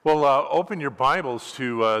Well, open your Bibles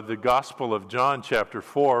to the Gospel of John, chapter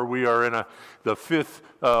 4. We are in the fifth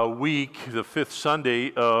week, the fifth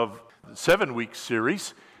Sunday of the 7-week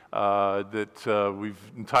series that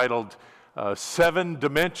we've entitled 7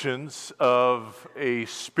 Dimensions of a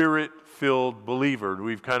Spirit-Filled Believer.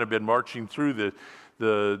 We've kind of been marching through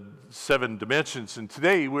the 7 dimensions, and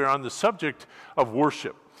today we're on the subject of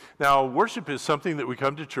worship. Now, worship is something that we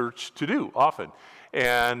come to church to do often.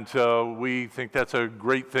 And we think that's a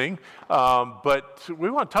great thing. But we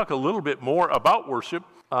want to talk a little bit more about worship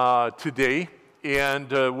today. And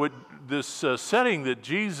what this setting that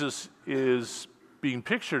Jesus is being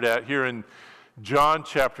pictured at here in John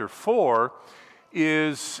chapter 4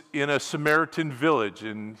 is in a Samaritan village.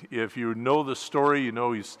 And if you know the story, you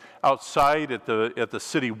know he's outside at the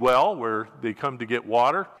city well where they come to get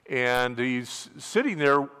water. And he's sitting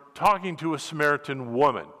there talking to a Samaritan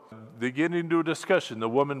woman. They get into a discussion. The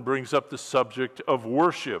woman brings up the subject of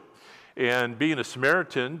worship. And being a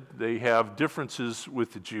Samaritan, they have differences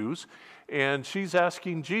with the Jews. And she's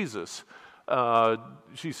asking Jesus.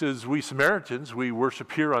 She says, we Samaritans, we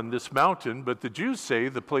worship here on this mountain, but the Jews say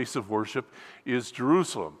the place of worship is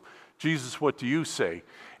Jerusalem. Jesus, what do you say?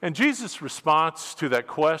 And Jesus' response to that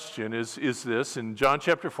question is this in John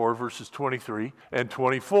chapter 4, verses 23 and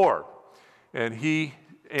 24. And he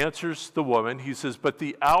answers the woman. He says, but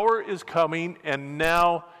the hour is coming and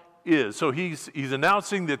now is. So he's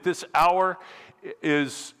announcing that this hour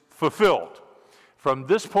is fulfilled. From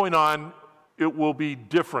this point on, it will be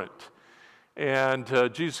different. And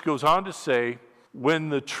Jesus goes on to say, when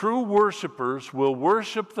the true worshipers will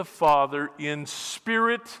worship the Father in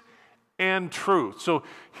spirit and truth. So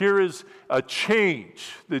here is a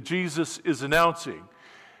change that Jesus is announcing.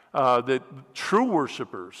 That true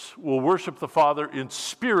worshipers will worship the Father in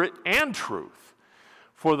spirit and truth.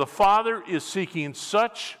 For the Father is seeking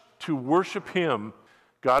such to worship Him.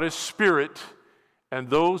 God is spirit, and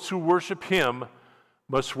those who worship Him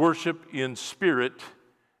must worship in spirit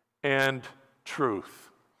and truth.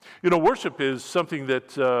 You know, worship is something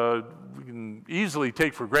that we can easily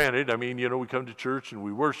take for granted. I mean, you know, we come to church and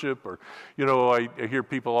we worship, or, you know, I hear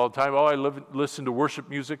people all the time, I listen to worship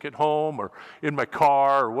music at home or in my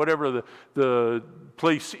car or whatever the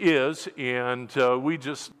place is, and we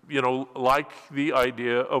just, you know, like the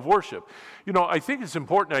idea of worship. You know, I think it's an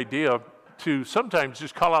important idea to sometimes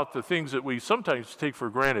just call out the things that we sometimes take for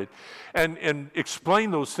granted and explain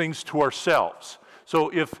those things to ourselves. So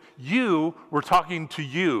if you were talking to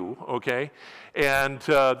you, okay, and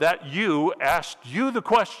that you asked you the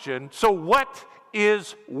question, so what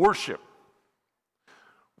is worship?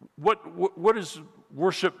 What does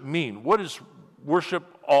worship mean? What is worship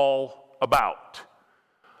all about?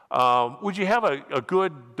 Would you have a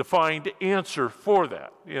good defined answer for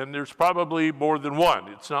that? And there's probably more than one.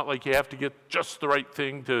 It's not like you have to get just the right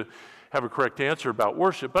thing to have a correct answer about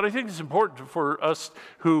worship, but I think it's important for us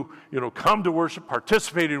who, you know, come to worship,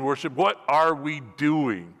 participate in worship. What are we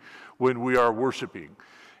doing when we are worshiping?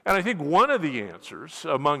 And I think one of the answers,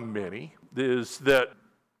 among many, is that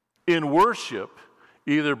in worship,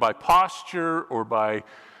 either by posture or by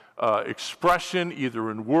expression,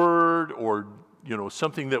 either in word or, you know,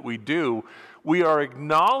 something that we do, we are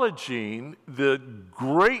acknowledging the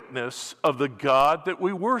greatness of the God that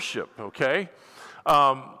we worship, okay?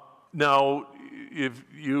 Now, if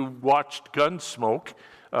you watched Gunsmoke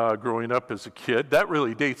growing up as a kid, that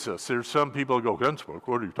really dates us. There's some people who go, Gunsmoke,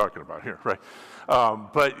 what are you talking about here, right?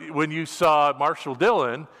 But when you saw Marshall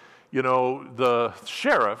Dillon, you know, the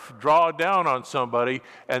sheriff draw down on somebody,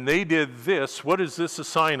 and they did this, what is this a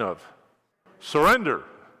sign of? Surrender.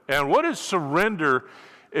 And what does surrender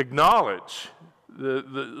acknowledge?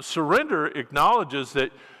 The surrender acknowledges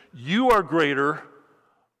that you are greater,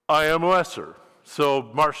 I am lesser. So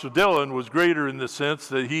Marshall Dillon was greater in the sense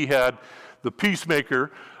that he had the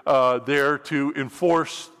peacemaker there to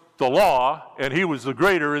enforce the law, and he was the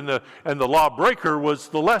greater, and the lawbreaker was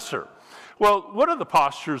the lesser. Well, what are the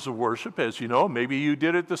postures of worship? As you know, maybe you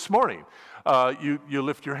did it this morning. You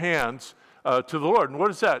lift your hands to the Lord. And what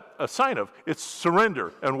is that a sign of? It's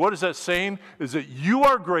surrender. And what is that saying? Is that you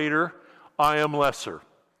are greater, I am lesser.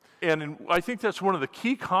 And I think that's one of the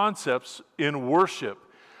key concepts in worship.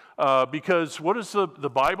 Because what does the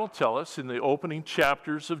Bible tell us in the opening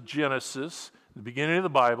chapters of Genesis, the beginning of the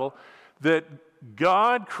Bible, that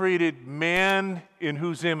God created man in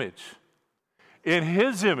whose image? In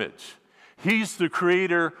His image. He's the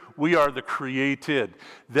creator, we are the created.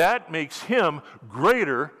 That makes Him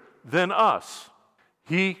greater than us.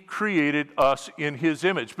 He created us in His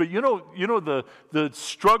image. But you know the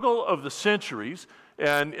struggle of the centuries,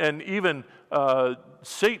 and even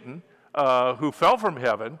Satan, who fell from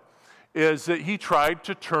heaven, is that he tried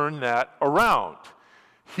to turn that around.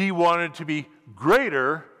 He wanted to be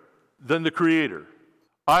greater than the Creator.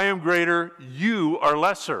 I am greater, you are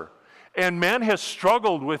lesser. And man has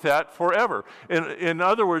struggled with that forever. In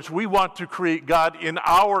other words, we want to create God in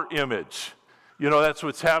our image. That's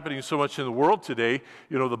what's happening so much in the world today.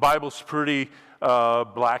 The Bible's pretty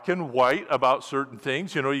black and white about certain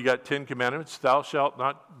things. You got 10 commandments, thou shalt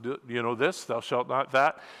not do, this, thou shalt not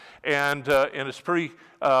that. And it's pretty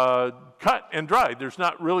cut and dried. There's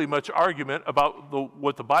not really much argument about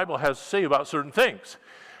what the Bible has to say about certain things.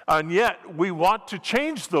 And yet, we want to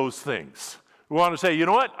change those things. We want to say, you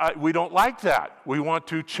know what, we don't like that. We want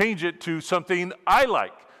to change it to something I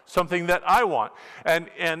like, something that I want. And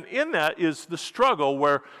in that is the struggle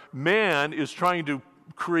where man is trying to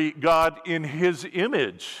create God in his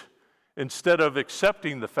image instead of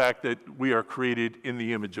accepting the fact that we are created in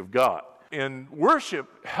the image of God. And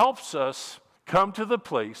worship helps us come to the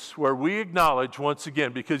place where we acknowledge once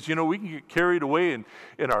again, because, we can get carried away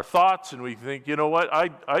in our thoughts and we think, you know what,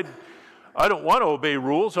 I don't want to obey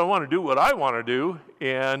rules. I want to do what I want to do.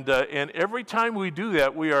 And every time we do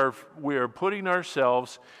that, we are putting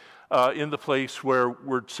ourselves in the place where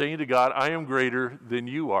we're saying to God, I am greater than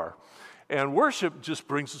you are. And worship just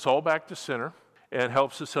brings us all back to center and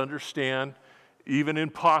helps us understand, even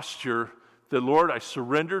in posture, that, Lord, I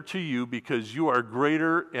surrender to you because you are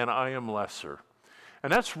greater and I am lesser.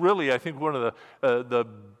 And that's really, I think, one of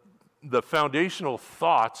the foundational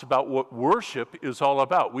thoughts about what worship is all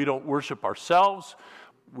about. We don't worship ourselves,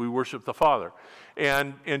 we worship the Father.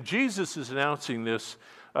 And Jesus is announcing this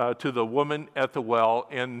to the woman at the well.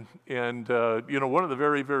 And one of the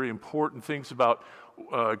very, very important things about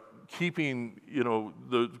keeping,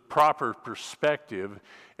 the proper perspective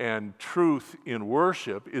and truth in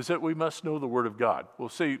worship is that we must know the Word of God. We'll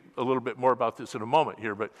say a little bit more about this in a moment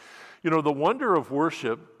here, but the wonder of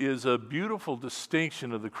worship is a beautiful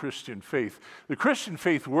distinction of the Christian faith. The Christian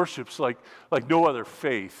faith worships like no other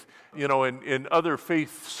faith. In other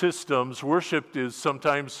faith systems, worship is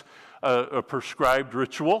sometimes a prescribed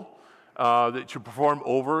ritual that you perform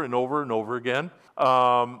over and over and over again.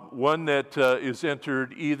 One that is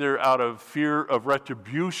entered either out of fear of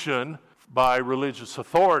retribution by religious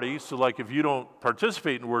authority. So like if you don't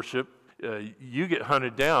participate in worship, you get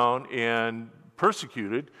hunted down and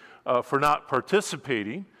persecuted for not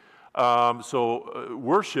participating. So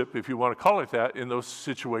worship, if you want to call it that, in those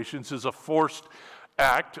situations is a forced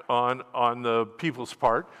act on the people's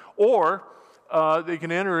part. Or they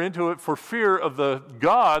can enter into it for fear of the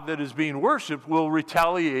God that is being worshiped will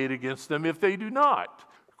retaliate against them if they do not.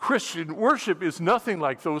 Christian worship is nothing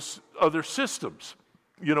like those other systems.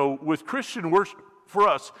 With Christian worship, for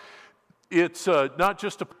us, it's not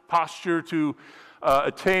just a posture to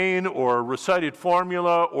attain or recited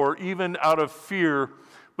formula or even out of fear,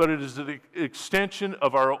 but it is the extension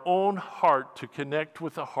of our own heart to connect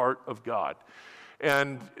with the heart of God.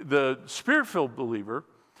 And the Spirit-filled believer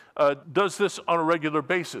does this on a regular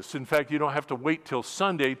basis. In fact, you don't have to wait till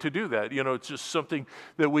Sunday to do that. It's just something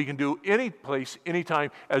that we can do any place,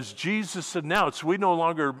 anytime. As Jesus announced, we no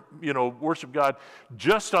longer, worship God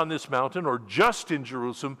just on this mountain or just in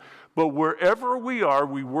Jerusalem, but wherever we are,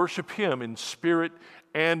 we worship Him in spirit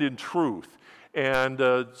and in truth. And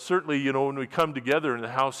certainly, when we come together in the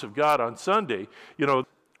house of God on Sunday,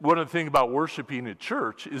 one of the things about worshiping at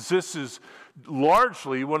church is this is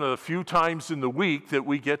largely one of the few times in the week that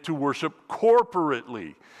we get to worship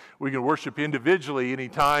corporately. We can worship individually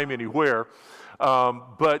anytime, anywhere.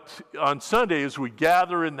 But on Sunday, as we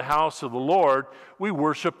gather in the house of the Lord, we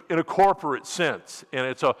worship in a corporate sense, and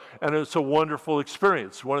it's a wonderful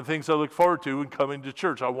experience. One of the things I look forward to in coming to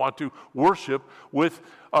church, I want to worship with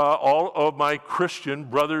all of my Christian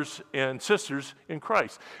brothers and sisters in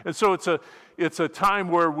Christ. And so it's a time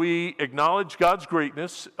where we acknowledge God's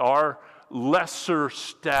greatness, our lesser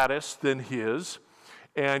status than His,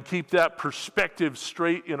 and keep that perspective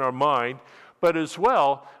straight in our mind. But as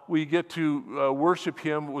well, we get to worship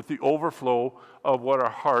Him with the overflow of what our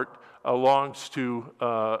heart longs to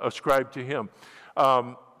ascribe to Him.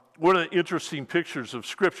 One of the interesting pictures of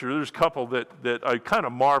Scripture, there's a couple that I kind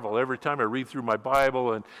of marvel every time I read through my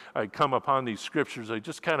Bible and I come upon these Scriptures. I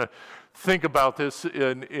just kind of think about this.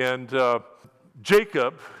 And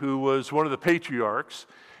Jacob, who was one of the patriarchs,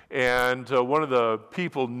 and one of the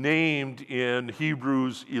people named in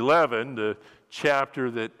Hebrews 11, the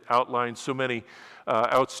chapter that outlines so many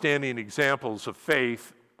outstanding examples of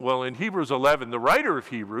faith. Well, in Hebrews 11, the writer of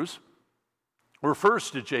Hebrews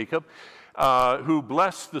refers to Jacob, who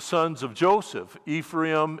blessed the sons of Joseph,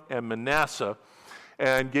 Ephraim and Manasseh,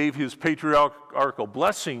 and gave his patriarchal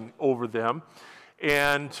blessing over them.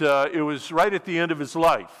 And it was right at the end of his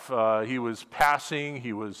life. He was passing,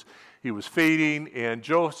 he was fading, and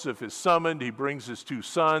Joseph is summoned. He brings his 2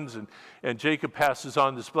 sons, and Jacob passes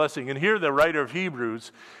on this blessing. And here the writer of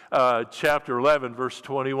Hebrews, chapter 11, verse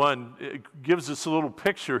 21, it gives us a little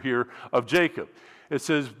picture here of Jacob. It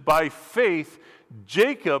says, by faith,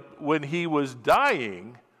 Jacob, when he was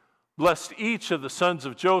dying, blessed each of the sons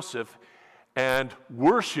of Joseph and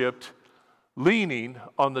worshiped, leaning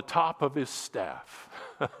on the top of his staff.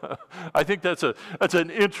 I think that's an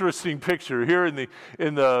interesting picture. Here in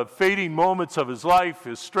the fading moments of his life,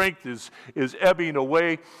 his strength is ebbing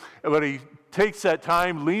away, but he takes that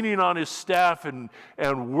time leaning on his staff and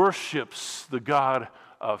worships the God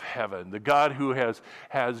of heaven, the God who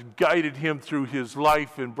has guided him through his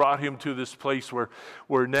life and brought him to this place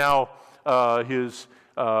where now his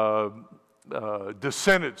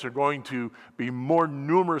descendants are going to be more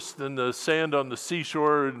numerous than the sand on the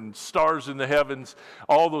seashore and stars in the heavens,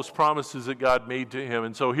 all those promises that God made to him.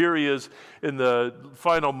 And so here he is in the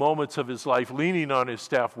final moments of his life, leaning on his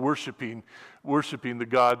staff, worshiping the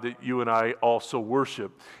God that you and I also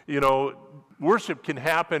worship. You know, worship can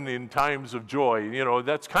happen in times of joy. You know,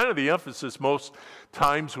 that's kind of the emphasis most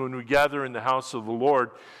times when we gather in the house of the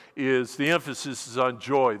Lord. Is the emphasis is on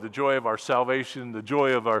joy, the joy of our salvation, the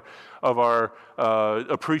joy of our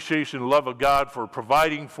appreciation and love of God for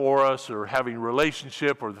providing for us or having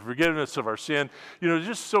relationship or the forgiveness of our sin. You know,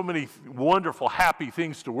 just so many wonderful, happy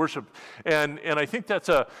things to worship. And I think that's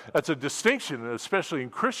a distinction, especially in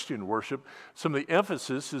Christian worship. Some of the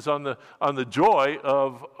emphasis is on the joy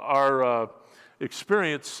of our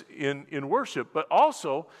experience in worship. But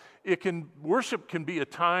also, worship can be a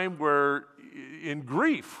time where in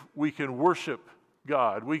grief, we can worship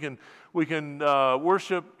God. We can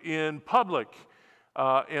worship in public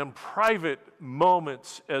and private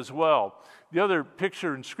moments as well. The other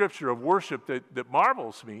picture in Scripture of worship that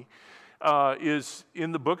marvels me is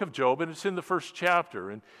in the book of Job, and it's in the first chapter.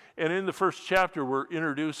 And in the first chapter, we're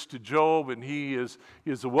introduced to Job, and he is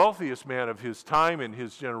the wealthiest man of his time and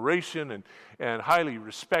his generation, and highly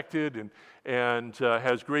respected, and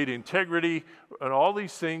has great integrity, and all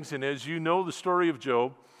these things. And as you know the story of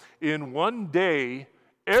Job, in one day,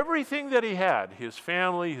 everything that he had, his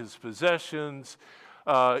family, his possessions,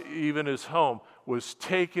 even his home, was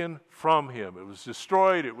taken from him. It was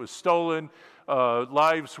destroyed, it was stolen,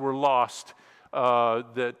 lives were lost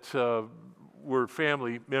that were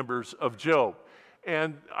family members of Job.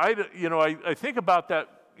 And I think about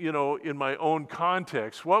that, in my own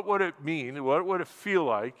context. What would it mean? What would it feel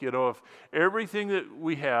like, if everything that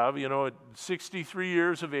we have, at 63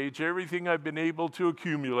 years of age, everything I've been able to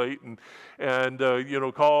accumulate and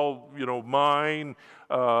call, mine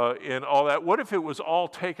and all that, what if it was all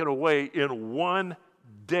taken away in one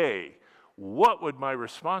day? What would my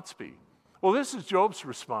response be? Well, this is Job's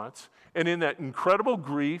response. And in that incredible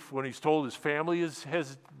grief, when he's told his family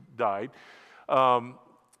has died,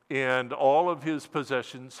 and all of his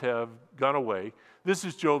possessions have gone away, this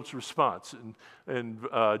is Job's response in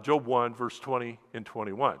Job 1, verse 20 and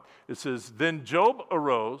 21. It says, "Then Job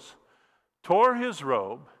arose, tore his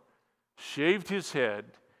robe, shaved his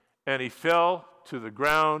head, and he fell to the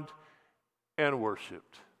ground and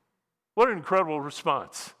worshiped." What an incredible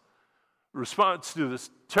response. Response to this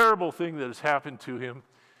terrible thing that has happened to him.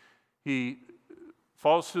 He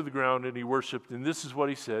falls to the ground and he worshiped, and this is what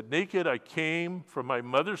he said: "Naked I came from my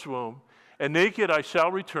mother's womb, and naked I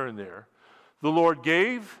shall return there. The Lord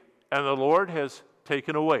gave, and the Lord has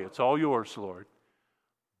taken away. It's all yours, Lord.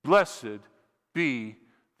 Blessed be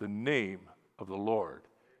the name of the Lord."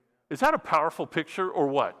 Is that a powerful picture or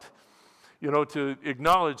what? To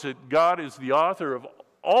acknowledge that God is the author of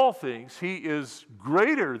all things. He is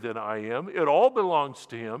greater than I am. It all belongs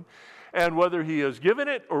to him. And whether he has given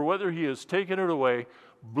it or whether he has taken it away,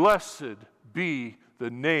 blessed be the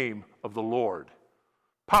name of the Lord.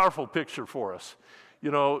 Powerful picture for us.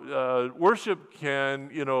 Worship can,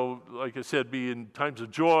 like I said, be in times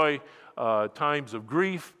of joy, times of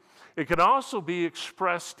grief. It can also be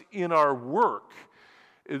expressed in our work.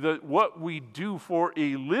 That what we do for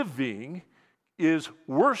a living is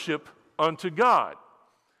worship unto God.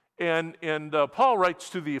 And Paul writes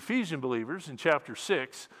to the Ephesian believers in chapter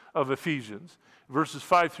 6 of Ephesians, verses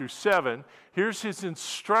 5 through 7. Here's his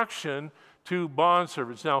instruction to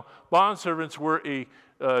bondservants. Now, bondservants were a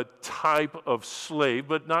type of slave,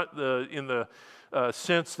 but not in the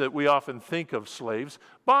sense that we often think of slaves.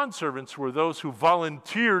 Bondservants were those who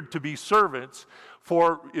volunteered to be servants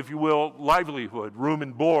for, if you will, livelihood, room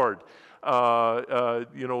and board.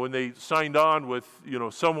 When they signed on with,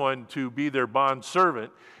 someone to be their bond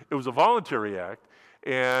servant, it was a voluntary act,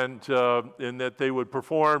 and that they would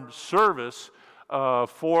perform service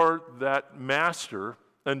for that master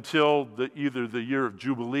until either the year of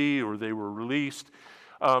Jubilee or they were released.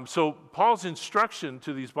 So Paul's instruction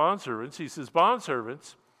to these bondservants, he says,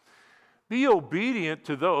 bondservants, be obedient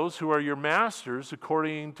to those who are your masters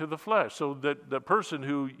according to the flesh. So that the person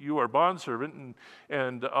who you are bondservant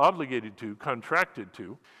and obligated to, contracted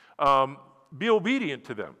to, be obedient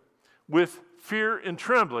to them with fear and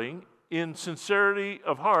trembling, in sincerity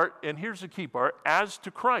of heart, and here's the key part, as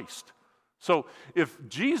to Christ. So if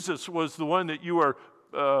Jesus was the one that you are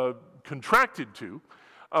contracted to,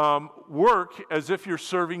 work as if you're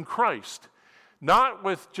serving Christ. Not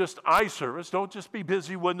with just eye service. Don't just be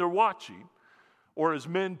busy when they're watching or as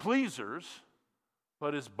men pleasers,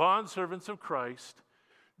 but as bondservants of Christ,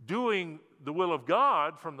 doing the will of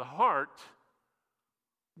God from the heart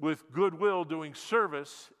with goodwill, doing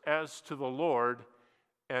service as to the Lord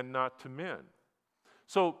and not to men.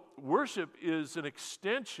 So worship is an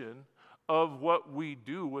extension of what we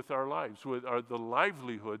do with our lives, with the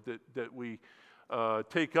livelihood that we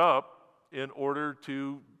take up in order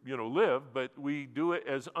to live, but we do it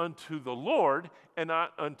as unto the Lord and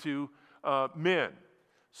not unto men.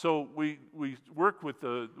 So we work with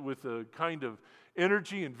the kind of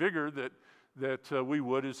energy and vigor that we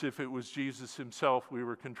would as if it was Jesus himself we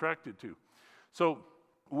were contracted to. So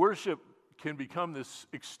worship can become this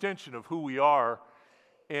extension of who we are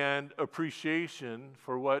and appreciation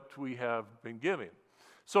for what we have been given.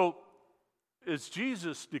 So as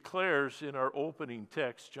Jesus declares in our opening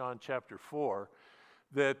text, John chapter 4,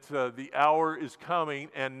 that the hour is coming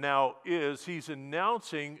and now is, he's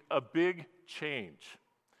announcing a big change.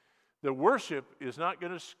 The worship is not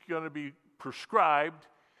going to be prescribed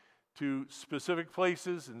to specific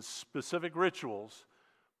places and specific rituals,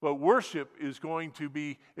 but worship is going to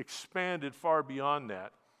be expanded far beyond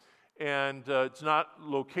that. And it's not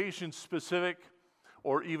location specific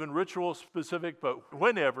or even ritual specific, but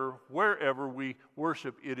whenever, wherever we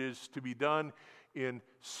worship, it is to be done in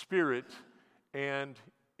spirit and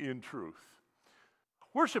in truth.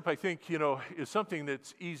 Worship, I think, is something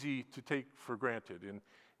that's easy to take for granted.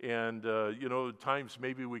 And times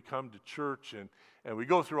maybe we come to church and we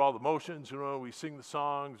go through all the motions, we sing the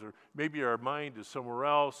songs, or maybe our mind is somewhere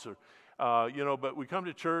else, or but we come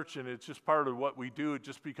to church and it's just part of what we do. It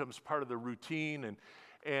just becomes part of the routine,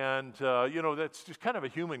 and that's just kind of a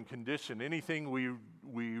human condition. Anything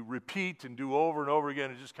we repeat and do over and over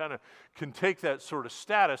again, it just kind of can take that sort of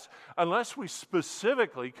status unless we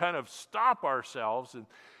specifically kind of stop ourselves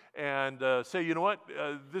and say, you know what,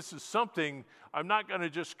 this is something, I'm not going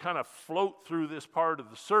to just kind of float through this part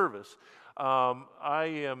of the service.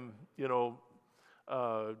 I am,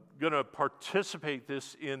 going to participate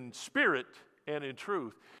this in spirit and in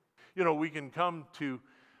truth. We can come to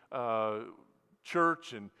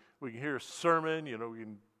church and we can hear a sermon. We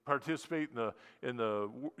can participate in the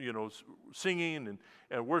singing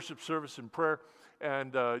and worship service and prayer,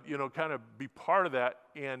 and kind of be part of that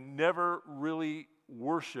and never really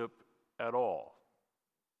worship at all.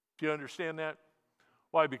 Do you understand that?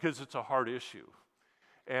 Why? Because it's a hard issue,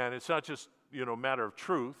 and it's not just matter of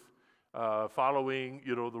truth. Following,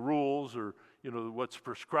 the rules or, what's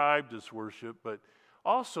prescribed as worship, but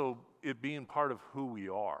also it being part of who we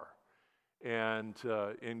are and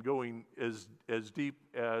going as deep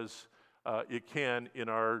as it can in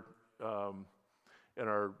our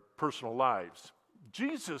personal lives.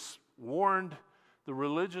 Jesus warned the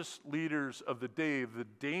religious leaders of the day of the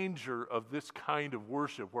danger of this kind of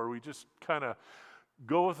worship where we just kind of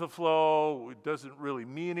go with the flow. It doesn't really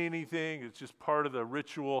mean anything. It's just part of the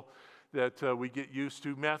ritual that we get used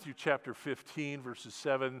to. Matthew chapter 15, verses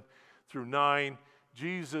 7 through 9.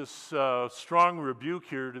 Jesus' strong rebuke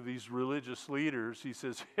here to these religious leaders. He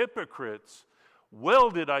says, hypocrites,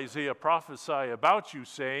 well did Isaiah prophesy about you,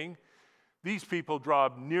 saying, these people draw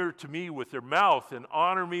near to me with their mouth and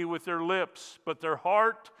honor me with their lips, but their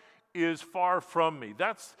heart is far from me.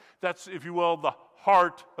 That's if you will, the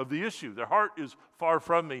heart of the issue. Their heart is far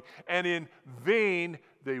from me, and in vain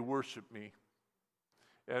they worship me.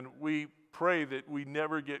 And we pray that we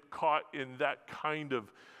never get caught in that kind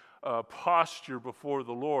of posture before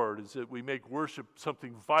the Lord, is that we make worship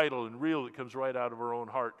something vital and real that comes right out of our own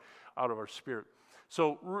heart, out of our spirit.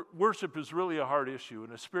 So worship is really a hard issue,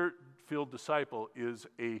 and a spirit-filled disciple is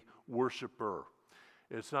a worshiper.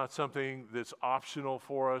 It's not something that's optional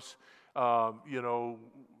for us. As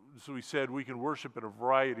we said, we can worship in a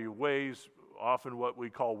variety of ways. Often what we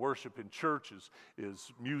call worship in church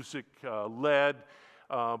is music-led,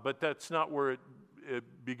 but that's not where it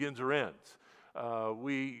begins or ends.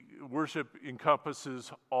 Worship encompasses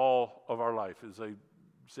all of our life. As I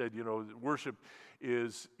said, worship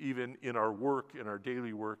is even in our work, in our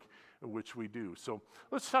daily work. which we do. So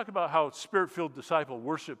let's talk about how a Spirit-filled disciple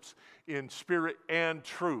worships in spirit and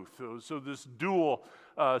truth. So this dual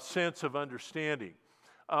sense of understanding.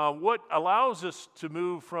 What allows us to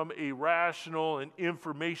move from a rational and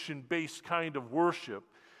information-based kind of worship.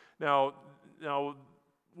 Now,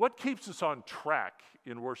 what keeps us on track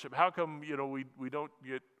in worship? How come, we don't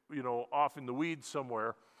get, off in the weeds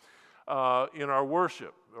somewhere in our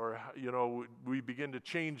worship? Or, we begin to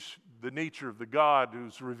change the nature of the God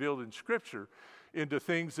who's revealed in Scripture into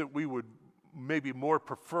things that we would maybe more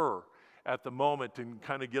prefer at the moment and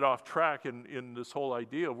kind of get off track in this whole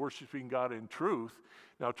idea of worshiping God in truth.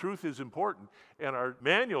 Now, truth is important, and our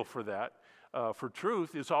manual for that, for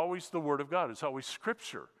truth, is always the Word of God. It's always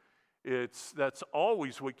Scripture. That's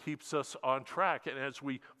always what keeps us on track. And as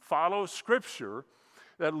we follow Scripture,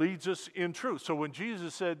 that leads us in truth. So when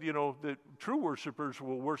Jesus said, that true worshipers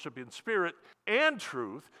will worship in spirit and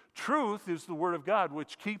truth, truth is the Word of God,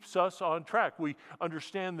 which keeps us on track. We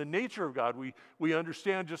understand the nature of God. We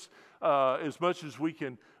understand just as much as we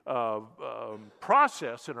can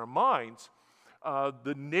process in our minds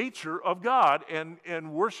the nature of God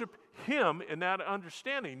and worship Him in that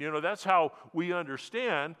understanding. That's how we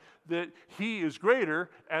understand that He is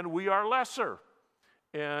greater and we are lesser.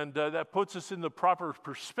 And that puts us in the proper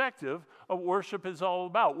perspective of what worship is all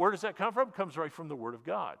about. Where does that come from? It comes right from the Word of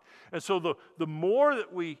God. And so the more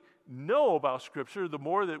that we know about Scripture, the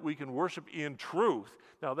more that we can worship in truth.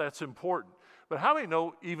 Now, that's important. But how many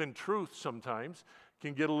know even truth sometimes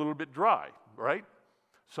can get a little bit dry, right?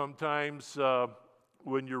 Sometimes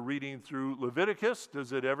when you're reading through Leviticus,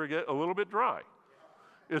 does it ever get a little bit dry?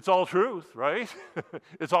 It's all truth, right?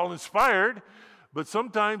 It's all inspired, but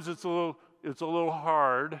sometimes it's a little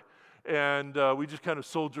hard, and we just kind of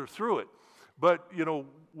soldier through it. But,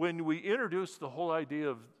 when we introduce the whole idea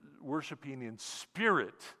of worshiping in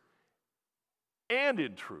spirit and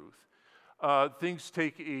in truth, things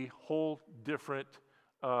take a whole different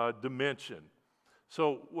dimension.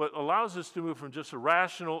 So what allows us to move from just a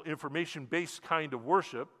rational, information-based kind of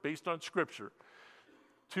worship, based on Scripture,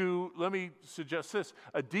 to, let me suggest this,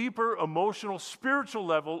 a deeper emotional, spiritual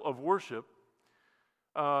level of worship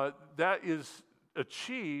that is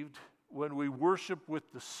achieved when we worship with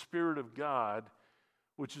the Spirit of God,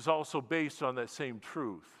 which is also based on that same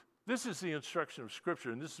truth. This is the instruction of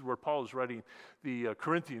Scripture, and this is where Paul is writing the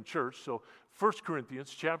Corinthian church. So 1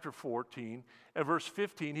 Corinthians chapter 14 and verse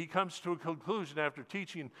 15, he comes to a conclusion after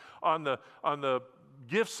teaching on the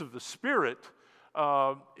gifts of the Spirit.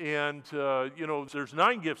 There's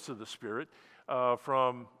 9 gifts of the Spirit.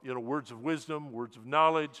 From words of wisdom, words of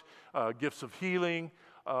knowledge, gifts of healing,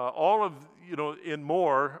 all of and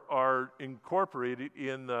more are incorporated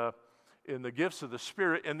in the gifts of the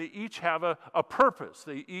Spirit, and they each have a purpose.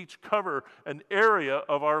 They each cover an area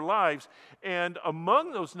of our lives, and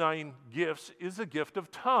among those 9 gifts is the gift of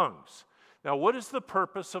tongues. Now, what is the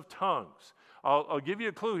purpose of tongues? I'll give you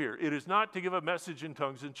a clue here. It is not to give a message in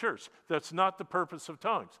tongues in church. That's not the purpose of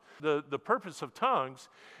tongues. The purpose of tongues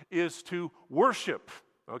is to worship,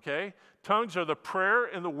 okay? Tongues are the prayer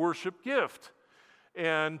and the worship gift.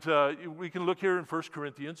 And we can look here in 1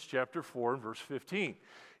 Corinthians chapter 4 and verse 15.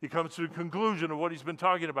 He comes to the conclusion of what he's been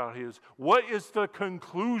talking about. What is the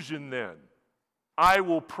conclusion then? I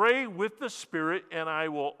will pray with the Spirit, and I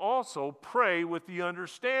will also pray with the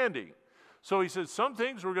understanding. So he says, some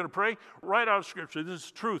things we're going to pray right out of Scripture. This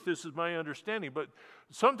is truth. This is my understanding. But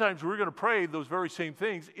sometimes we're going to pray those very same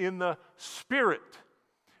things in the Spirit.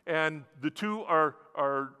 And the two are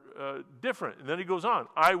different. And then he goes on.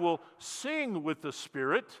 I will sing with the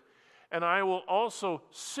Spirit, and I will also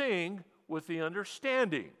sing with the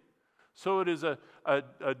understanding. So it is a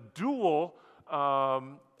dual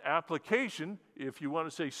application. If you want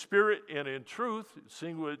to say spirit and in truth,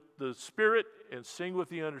 sing with the Spirit and sing with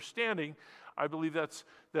the understanding. I believe that's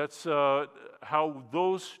how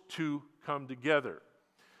those two come together.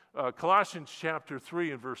 Colossians chapter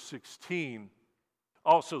 3 and verse 16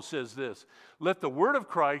 also says this: let the word of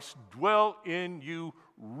Christ dwell in you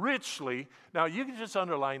richly. Now, you can just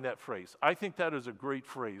underline that phrase. I think that is a great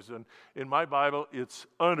phrase, and in my Bible, it's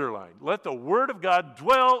underlined. Let the word of God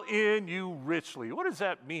dwell in you richly. What does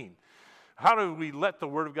that mean? How do we let the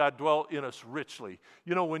Word of God dwell in us richly?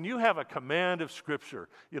 When you have a command of Scripture,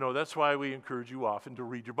 that's why we encourage you often to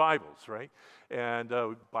read your Bibles, right? And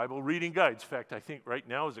Bible reading guides. In fact, I think right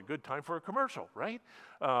now is a good time for a commercial, right?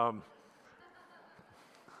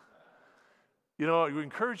 We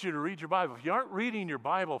encourage you to read your Bible. If you aren't reading your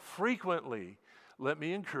Bible frequently, let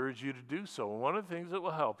me encourage you to do so. And one of the things that will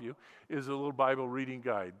help you is a little Bible reading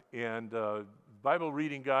guide. And Bible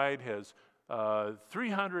reading guide has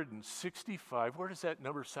 365, where does that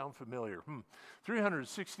number sound familiar?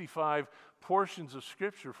 365 portions of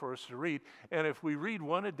Scripture for us to read. And if we read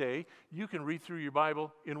one a day, you can read through your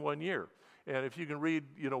Bible in 1 year. And if you can read,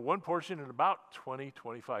 one portion in about 20,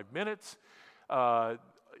 25 minutes, a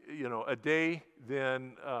day,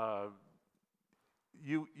 then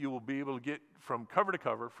you will be able to get from cover to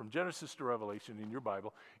cover, from Genesis to Revelation in your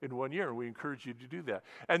Bible in 1 year, and we encourage you to do that.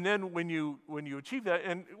 And then when you achieve that,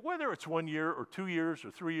 and whether it's 1 year or 2 years or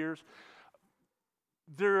 3 years,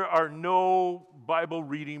 there are no Bible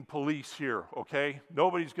reading police here, okay?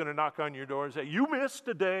 Nobody's going to knock on your door and say, you missed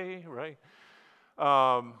a day, right?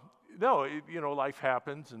 No, life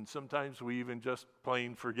happens, and sometimes we even just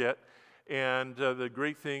plain forget. And the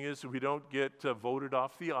great thing is we don't get voted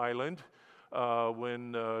off the island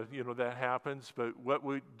when that happens. But what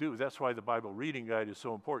we do, that's why the Bible reading guide is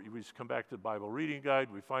so important. We just come back to the Bible reading guide,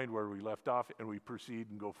 we find where we left off, and we proceed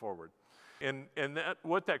and go forward. And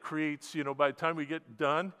what that creates, by the time we get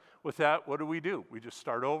done with that, what do? We just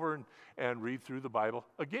start over and read through the Bible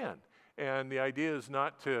again. And the idea is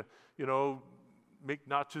not to, make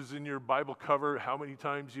notches in your Bible cover how many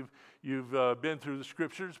times you've been through the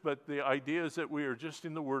Scriptures, but the idea is that we are just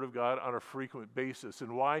in the Word of God on a frequent basis.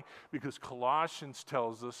 And why? Because Colossians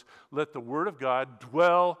tells us, let the Word of God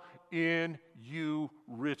dwell in you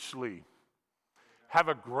richly. Have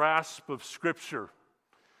a grasp of Scripture.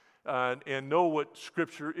 And know what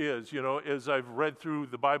Scripture is. As I've read through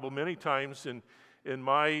the Bible many times in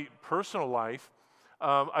my personal life,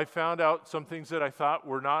 I found out some things that I thought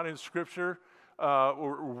were not in Scripture,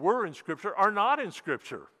 or were in Scripture, are not in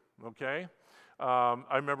Scripture, okay?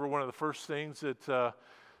 I remember one of the first things that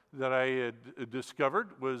I had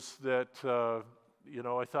discovered was that,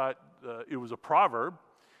 I thought it was a proverb,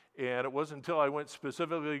 and it wasn't until I went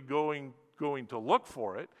specifically going to look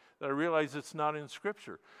for it that I realized it's not in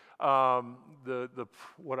Scripture.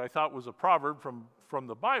 What I thought was a proverb from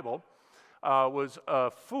the Bible was a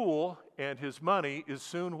fool and his money is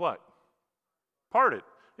soon what? Parted.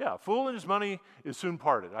 Yeah, a fool and his money is soon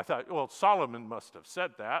parted. I thought, well, Solomon must have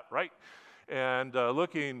said that, right? And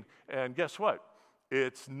looking, and guess what?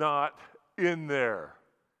 It's not in there.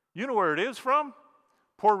 You know where it is from?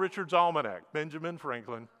 Poor Richard's Almanac, Benjamin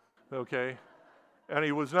Franklin, okay? And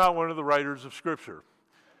he was not one of the writers of Scripture.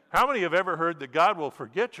 How many have ever heard that God will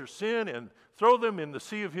forget your sin and throw them in the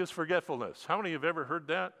sea of his forgetfulness? How many have ever heard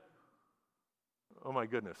that? Oh my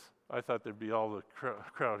goodness, I thought there'd be all the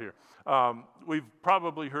crowd here. We've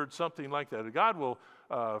probably heard something like that. God will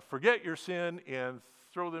forget your sin and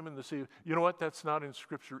throw them in the sea. You know what? That's not in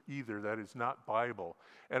Scripture either. That is not Bible.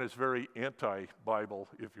 And it's very anti-Bible,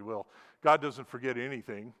 if you will. God doesn't forget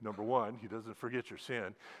anything, number one. He doesn't forget your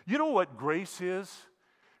sin. You know what grace is?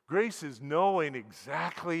 Grace is knowing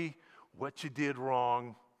exactly what you did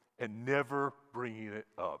wrong and never bringing it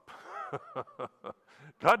up.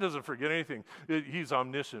 God doesn't forget anything. He's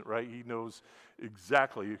omniscient, right? He knows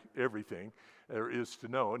exactly everything there is to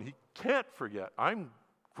know, and he can't forget. I'm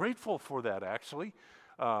grateful for that, actually.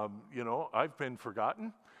 I've been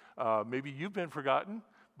forgotten. Maybe you've been forgotten,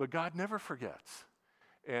 but God never forgets.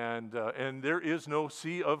 And there is no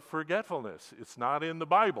sea of forgetfulness. It's not in the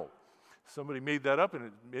Bible. Somebody made that up, and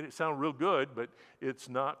it made it sound real good, but it's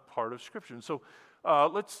not part of Scripture. And so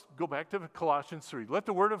let's go back to Colossians 3. Let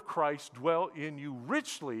the word of Christ dwell in you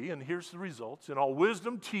richly, and here's the results, in all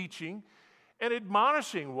wisdom, teaching, and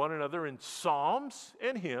admonishing one another in psalms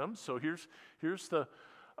and hymns. So here's the,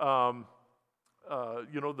 the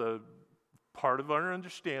part of our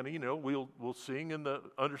understanding. We'll sing in the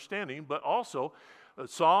understanding, but also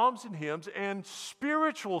psalms and hymns and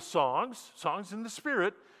spiritual songs in the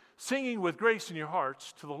Spirit, singing with grace in your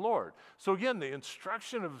hearts to the Lord. So again, the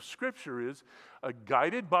instruction of Scripture is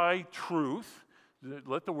guided by truth.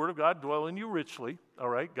 Let the Word of God dwell in you richly, all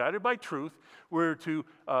right? Guided by truth. We're to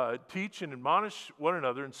teach and admonish one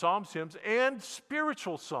another in psalms, hymns, and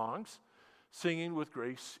spiritual songs, singing with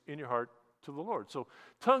grace in your heart to the Lord. So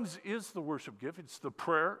tongues is the worship gift. It's the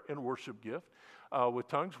prayer and worship gift. With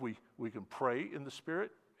tongues, we can pray in the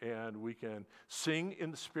Spirit, and we can sing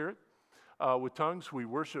in the Spirit. With tongues, we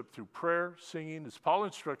worship through prayer, singing, as Paul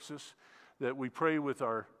instructs us, that we pray with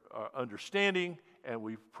our understanding, and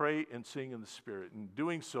we pray and sing in the Spirit. In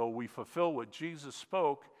doing so, we fulfill what Jesus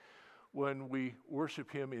spoke when we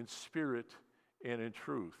worship him in spirit and in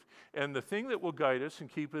truth. And the thing that will guide us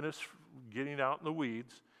and keeping us getting out in the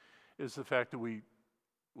weeds is the fact that we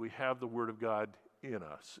have the Word of God in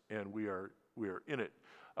us, and we are in it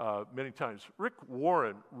many times. Rick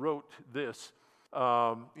Warren wrote this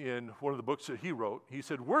in one of the books that he wrote. He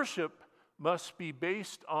said, worship must be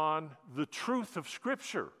based on the truth of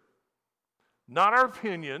Scripture, not our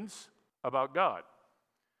opinions, about God.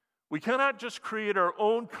 We cannot just create our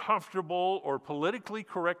own comfortable or politically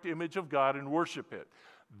correct image of God and worship it.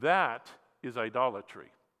 That is idolatry.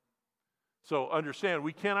 So understand,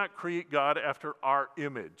 we cannot create God after our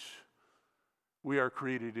image. We are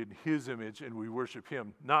created in His image and we worship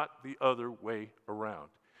Him, not the other way around.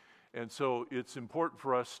 And so it's important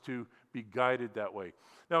for us to be guided that way.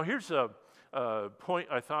 Now here's a point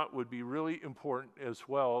I thought would be really important as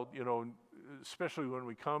well, especially when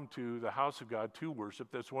we come to the house of God to worship.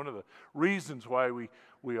 That's one of the reasons why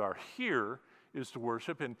we are here, is to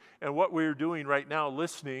worship. And what we're doing right now,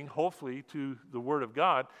 listening, hopefully, to the Word of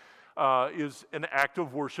God, is an act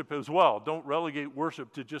of worship as well. Don't relegate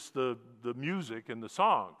worship to just the music and the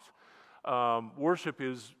songs. Worship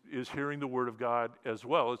is hearing the Word of God as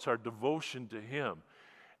well. It's our devotion to Him.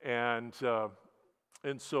 And so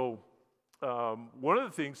one of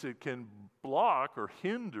the things that can block or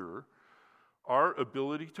hinder our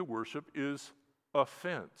ability to worship is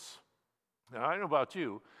offense. Now, I don't know about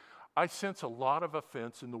you, I sense a lot of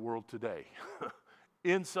offense in the world today.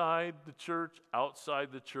 Inside the church, outside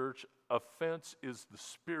the church, offense is the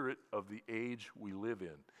spirit of the age we live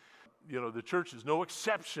in. The church is no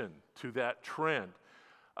exception to that trend.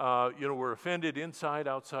 We're offended inside,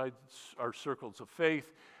 outside our circles of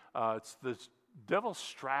faith. It's the devil's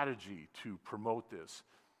strategy to promote this.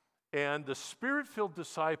 And the Spirit-filled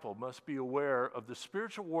disciple must be aware of the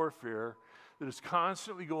spiritual warfare that is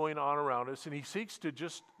constantly going on around us, and he seeks to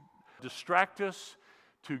just distract us,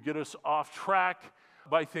 to get us off track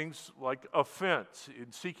by things like offense,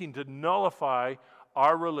 in seeking to nullify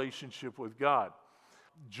our relationship with God.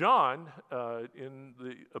 John, in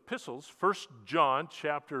the epistles, 1 John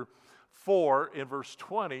chapter 4 and verse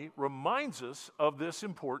 20, reminds us of this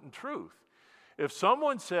important truth. If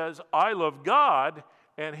someone says, I love God,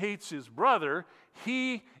 and hates his brother,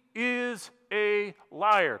 he is a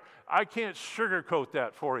liar. I can't sugarcoat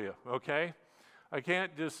that for you, okay? I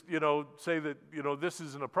can't just, say that, this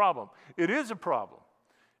isn't a problem. It is a problem.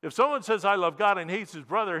 If someone says, I love God and hates his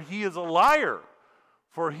brother, he is a liar.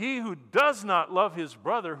 For he who does not love his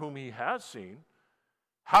brother whom he has seen,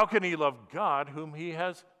 how can he love God whom he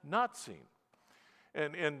has not seen?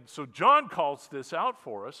 And so John calls this out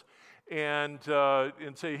for us and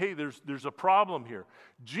say, hey, there's a problem here.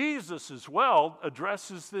 Jesus as well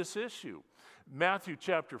addresses this issue. Matthew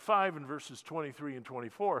chapter 5 and verses 23 and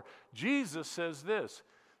 24, Jesus says this,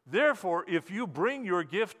 therefore, if you bring your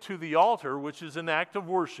gift to the altar, which is an act of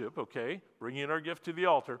worship, okay, bringing our gift to the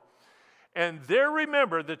altar, and there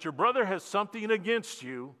remember that your brother has something against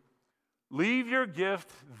you, leave your gift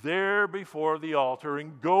there before the altar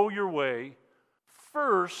and go your way.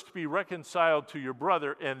 First be reconciled to your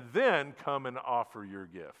brother and then come and offer your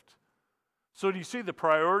gift. So do you see the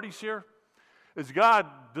priorities here? As God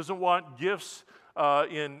doesn't want gifts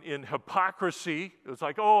in hypocrisy. It's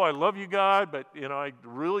like, oh, I love you, God, but I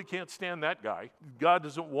really can't stand that guy. God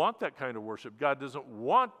doesn't want that kind of worship. God doesn't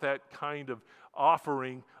want that kind of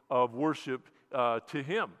offering of worship to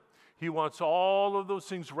Him. He wants all of those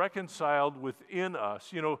things reconciled within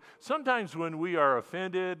us. Sometimes when we are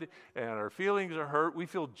offended and our feelings are hurt, we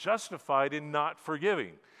feel justified in not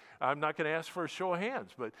forgiving. I'm not going to ask for a show of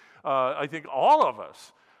hands, but I think all of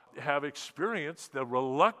us have experienced the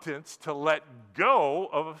reluctance to let go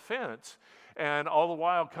of offense, and all the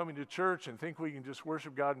while coming to church and think we can just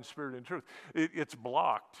worship God in spirit and truth. It's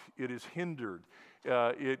blocked. It is hindered.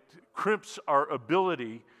 It crimps our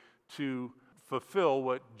ability to fulfill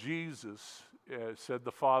what Jesus said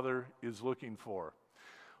the Father is looking for.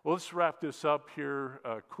 Well, let's wrap this up here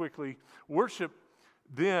quickly. Worship,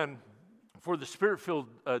 then, for the Spirit-filled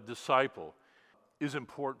disciple is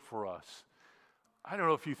important for us. I don't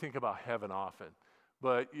know if you think about heaven often,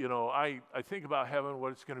 but, I think about heaven,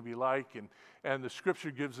 what it's going to be like, and the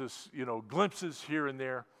Scripture gives us, glimpses here and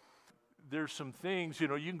there. There's some things, you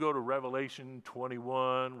can go to Revelation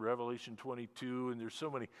 21, Revelation 22, and there's so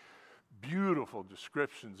many beautiful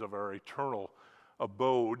descriptions of our eternal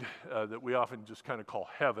abode that we often just kind of call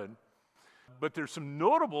heaven. But there's some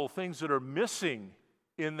notable things that are missing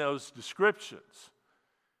in those descriptions.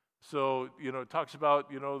 So, it talks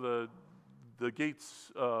about, the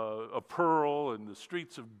gates of pearl and the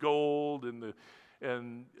streets of gold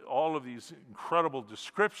and all of these incredible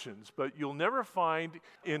descriptions, but you'll never find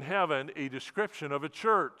in heaven a description of a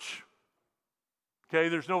church. Okay,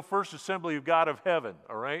 there's no First Assembly of God of heaven,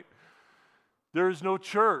 all right? There is no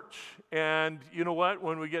church. And you know what?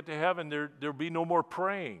 When we get to heaven, there'll be no more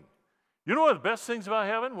praying. You know one of the best things about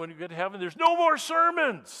heaven? When you get to heaven, there's no more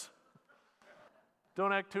sermons.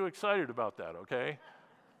 Don't act too excited about that, okay?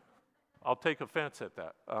 I'll take offense at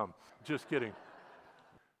that. Just kidding.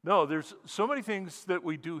 No, there's so many things that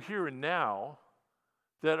we do here and now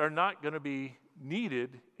that are not going to be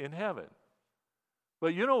needed in heaven.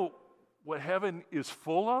 But you know what heaven is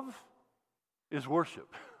full of? Is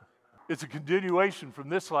worship. It's a continuation from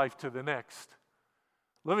this life to the next.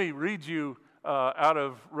 Let me read you out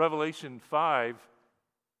of Revelation 5.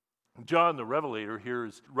 John the Revelator here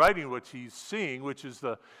is writing what he's seeing, which is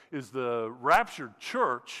the raptured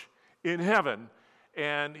church in heaven.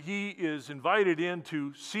 And he is invited in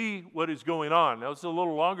to see what is going on. Now, it's a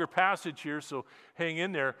little longer passage here, so hang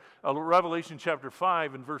in there. Revelation chapter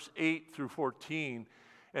 5 and verse 8 through 14.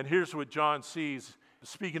 And here's what John sees.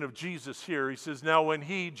 Speaking of Jesus here, he says, "Now when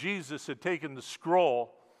he, Jesus, had taken the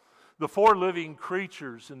scroll, the 4 living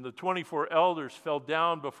creatures and the 24 elders fell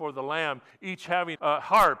down before the Lamb, each having a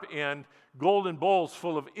harp and golden bowls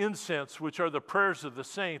full of incense, which are the prayers of the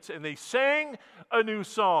saints. And they sang a new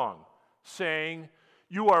song, saying,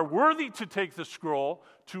 'You are worthy to take the scroll,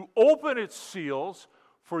 to open its seals,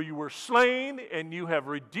 for you were slain, and you have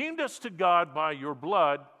redeemed us to God by your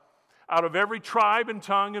blood out of every tribe and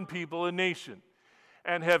tongue and people and nation,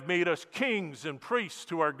 and have made us kings and priests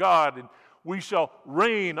to our God, and we shall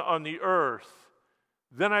reign on the earth.'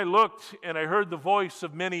 Then I looked, and I heard the voice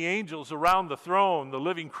of many angels around the throne, the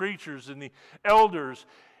living creatures and the elders,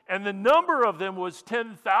 and the number of them was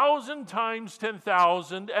 10,000 times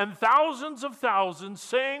 10,000, and thousands of thousands,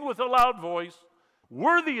 saying with a loud voice,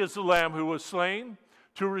 'Worthy is the Lamb who was slain,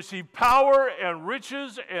 to receive power and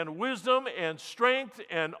riches and wisdom and strength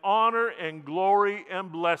and honor and glory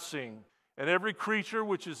and blessing.' And every creature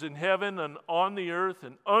which is in heaven and on the earth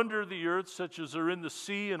and under the earth, such as are in the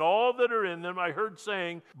sea and all that are in them, I heard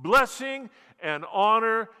saying, 'Blessing and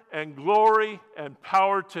honor and glory and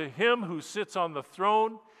power to him who sits on the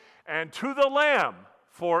throne and to the Lamb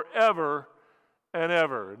forever and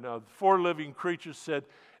ever.' Now the 4 living creatures said,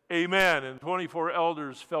 'Amen.' And 24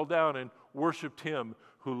 elders fell down and worshiped him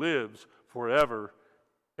who lives forever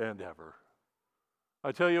and ever."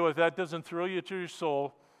 I tell you, if that doesn't thrill you to your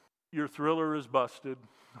soul, your thriller is busted,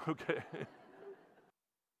 okay?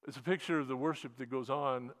 It's a picture of the worship that goes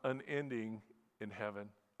on unending in heaven.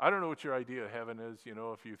 I don't know what your idea of heaven is,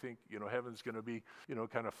 if you think, heaven's going to be,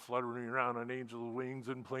 kind of fluttering around on angel wings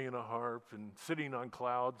and playing a harp and sitting on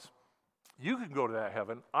clouds. You can go to that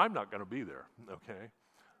heaven. I'm not going to be there, okay?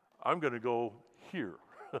 I'm going to go here,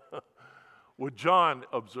 what John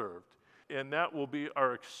observed. And that will be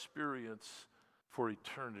our experience for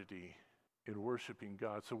eternity in worshiping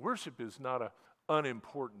God. So worship is not an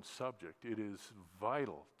unimportant subject. It is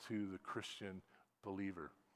vital to the Christian believer.